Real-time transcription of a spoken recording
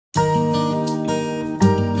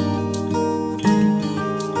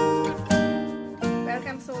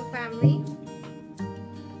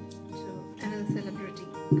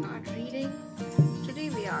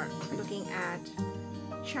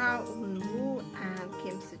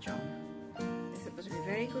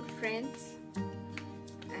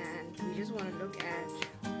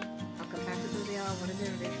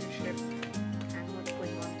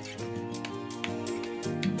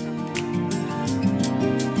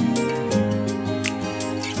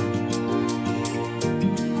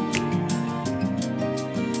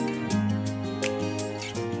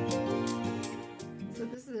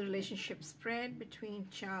spread between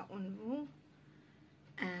Cha Eun-woo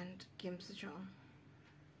and Kim Sejong.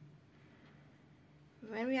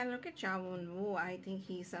 When we look at Cha Eun-woo, I think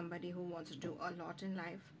he's somebody who wants to do a lot in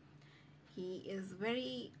life. He is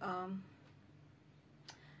very, I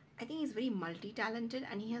think he's very multi-talented,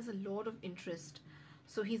 and he has a lot of interest.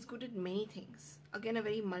 So he's good at many things. Again, a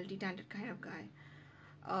very multi-talented kind of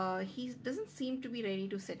guy. He doesn't seem to be ready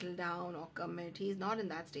to settle down or commit. He's not in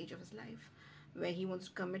that stage of his life where he wants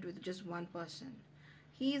to commit with just one person.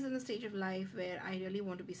 He is in the stage of life where I really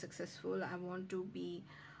want to be successful. I want to be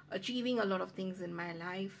achieving a lot of things in my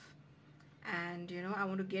life, and I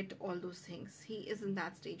want to get all those things. He is in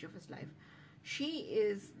that stage of his life. She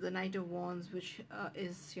is the Knight of Wands, which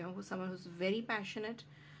is someone who's very passionate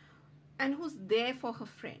and who's there for her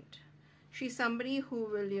friend. She's somebody who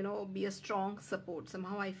will be a strong support.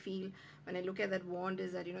 Somehow I feel when I look at that wand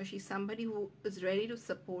is that she's somebody who is ready to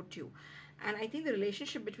support you. And I think the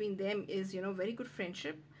relationship between them is very good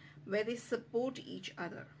friendship, where they support each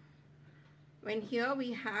other. When here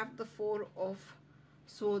we have the Four of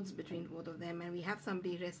Swords between both of them, and we have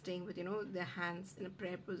somebody resting with their hands in a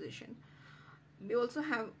prayer position. We also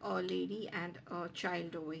have a lady and a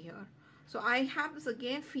child over here. So I have this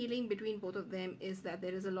again feeling between both of them is that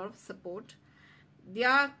there is a lot of support. They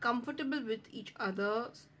are comfortable with each other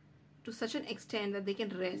to such an extent that they can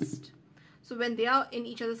rest. So when they are in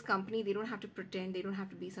each other's company, they don't have to pretend, they don't have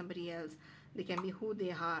to be somebody else. They can be who they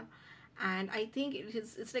are. And I think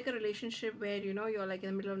it's like a relationship where you're like in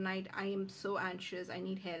the middle of the night, I am so anxious, I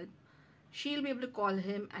need help. She'll be able to call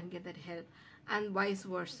him and get that help, and vice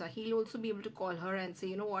versa. He'll also be able to call her and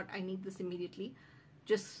say, what, I need this immediately,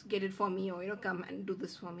 just get it for me, or come and do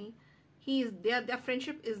this for me. Their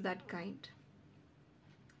friendship is that kind.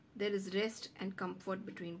 There is rest and comfort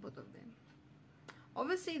between both of them.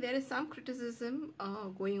 Obviously there is some criticism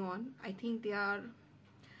going on. I think they are,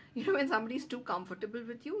 when somebody is too comfortable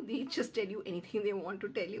with you, they just tell you anything they want to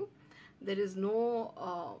tell you. There is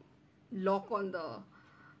no lock on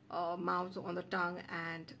the mouth, on the tongue,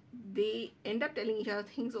 and they end up telling each other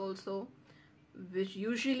things also which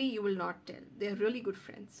usually you will not tell. They're really good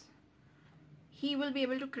friends. He will be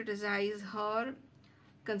able to criticize her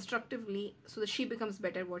constructively so that she becomes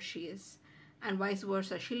better at what she is, and vice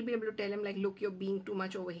versa. She'll be able to tell him like, look, you're being too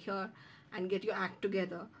much over here, and get your act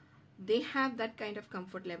together. They have that kind of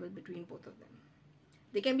comfort level between both of them.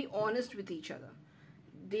 They can be honest with each other.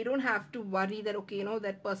 They don't have to worry that, okay,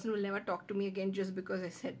 that person will never talk to me again just because I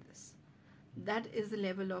said this. That is the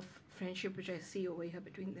level of friendship which I see over here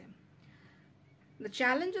between them. The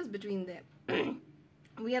challenges between them.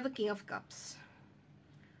 We have the King of Cups.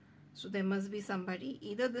 So there must be somebody.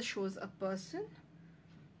 Either this shows a person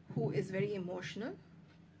who is very emotional,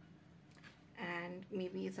 and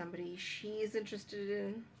maybe somebody she is interested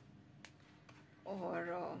in,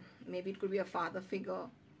 or maybe it could be a father figure.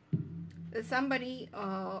 There's somebody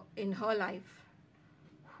in her life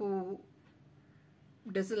who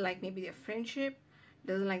doesn't like maybe their friendship,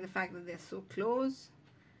 doesn't like the fact that they're so close.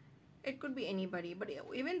 It could be anybody. But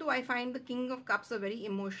even though I find the King of Cups a very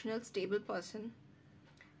emotional, stable person,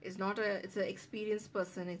 it's an experienced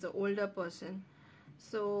person, it's an older person.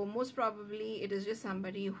 So most probably it is just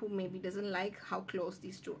somebody who maybe doesn't like how close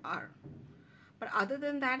these two are. But other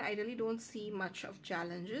than that, I really don't see much of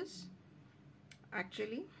challenges,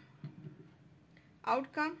 actually.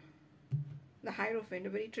 Outcome, the Hierophant, a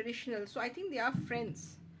very traditional. So I think they are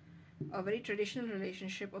friends. A very traditional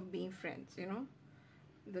relationship of being friends,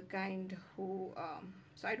 the kind who,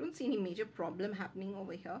 so I don't see any major problem happening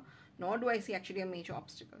over here, nor do I see actually a major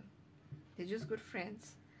obstacle. They're just good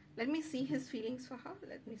friends. Let me see his feelings for her.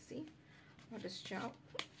 Let me see. What does Cha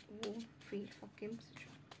Woo feel for Kim Sejong?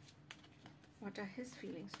 What are his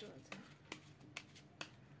feelings towards her?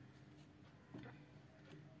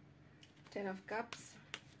 Ten of Cups.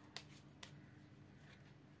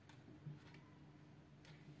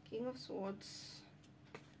 King of Swords.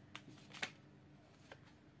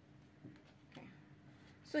 Okay.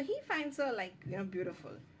 So he finds her like,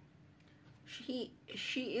 beautiful. She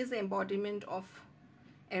is the embodiment of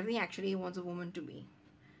everything actually he wants a woman to be.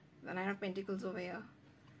 The Nine of Pentacles over here.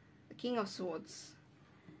 The King of Swords.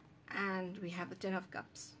 And we have the Ten of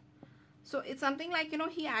Cups. So it's something like,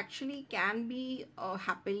 he actually can be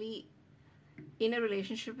happily in a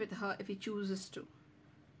relationship with her if he chooses to.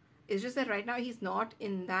 It's just that right now he's not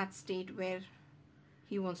in that state where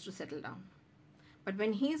he wants to settle down. But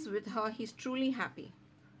when he's with her, he's truly happy.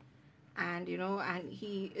 And, and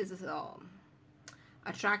he is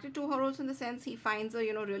attracted to her also in the sense he finds her,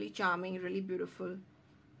 really charming, really beautiful.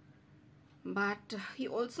 But we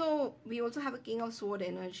also have the King of Sword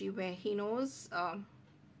energy where he knows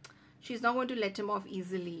She's not going to let him off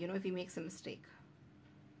easily, you know, if he makes a mistake.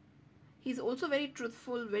 He's also very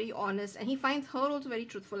truthful, very honest, and he finds her also very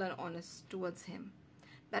truthful and honest towards him.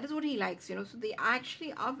 That is what he likes, you know. So they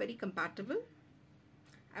actually are very compatible.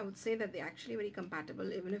 I would say that they're actually very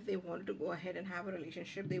compatible. Even if they wanted to go ahead and have a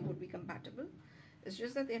relationship, they would be compatible. It's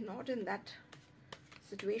just that they're not in that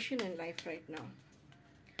situation in life right now.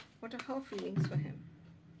 What are her feelings for him?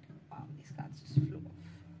 Wow, these cards just flew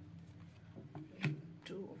off. We have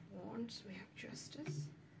Two of Wands, we have Justice,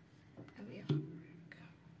 and we have Heartbreak.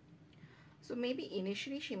 So maybe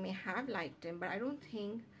initially she may have liked him, but I don't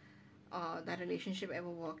think that relationship ever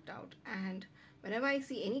worked out. And whenever I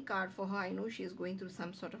see any card for her, I know she is going through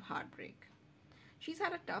some sort of heartbreak. She's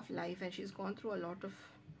had a tough life and she's gone through a lot of,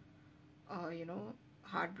 you know,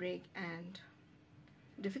 heartbreak and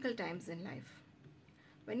difficult times in life.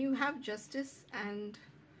 When you have Justice and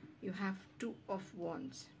you have Two of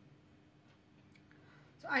Wands,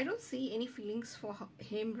 so I don't see any feelings for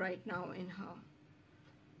him right now in her.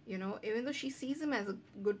 You know, even though she sees him as a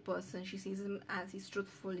good person, she sees him as he's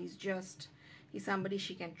truthful, he's just, he's somebody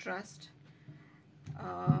she can trust.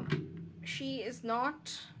 She is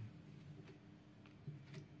not,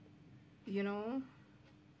 you know,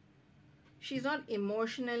 she's not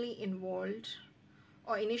emotionally involved,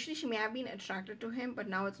 or initially she may have been attracted to him, but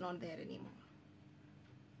now it's not there anymore.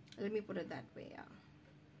 Let me put it that way. Yeah,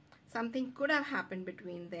 something could have happened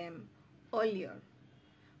between them earlier,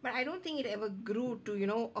 but I don't think it ever grew to, you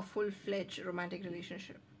know, a full-fledged romantic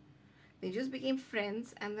relationship. They just became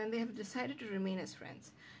friends, and then they have decided to remain as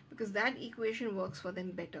friends because that equation works for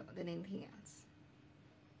them better than anything else.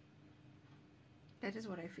 That is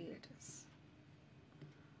what I feel it is.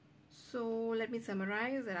 So let me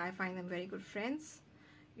summarize that I find them very good friends.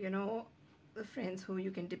 You know, the friends who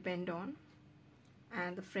you can depend on,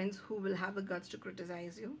 and the friends who will have the guts to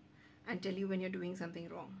criticize you and tell you when you're doing something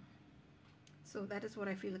wrong. So that is what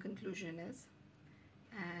I feel the conclusion is.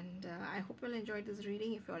 And I hope you all enjoyed this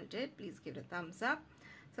reading. If you all did, please give it a thumbs up.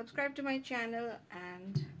 Subscribe to my channel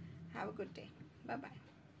and have a good day. Bye-bye.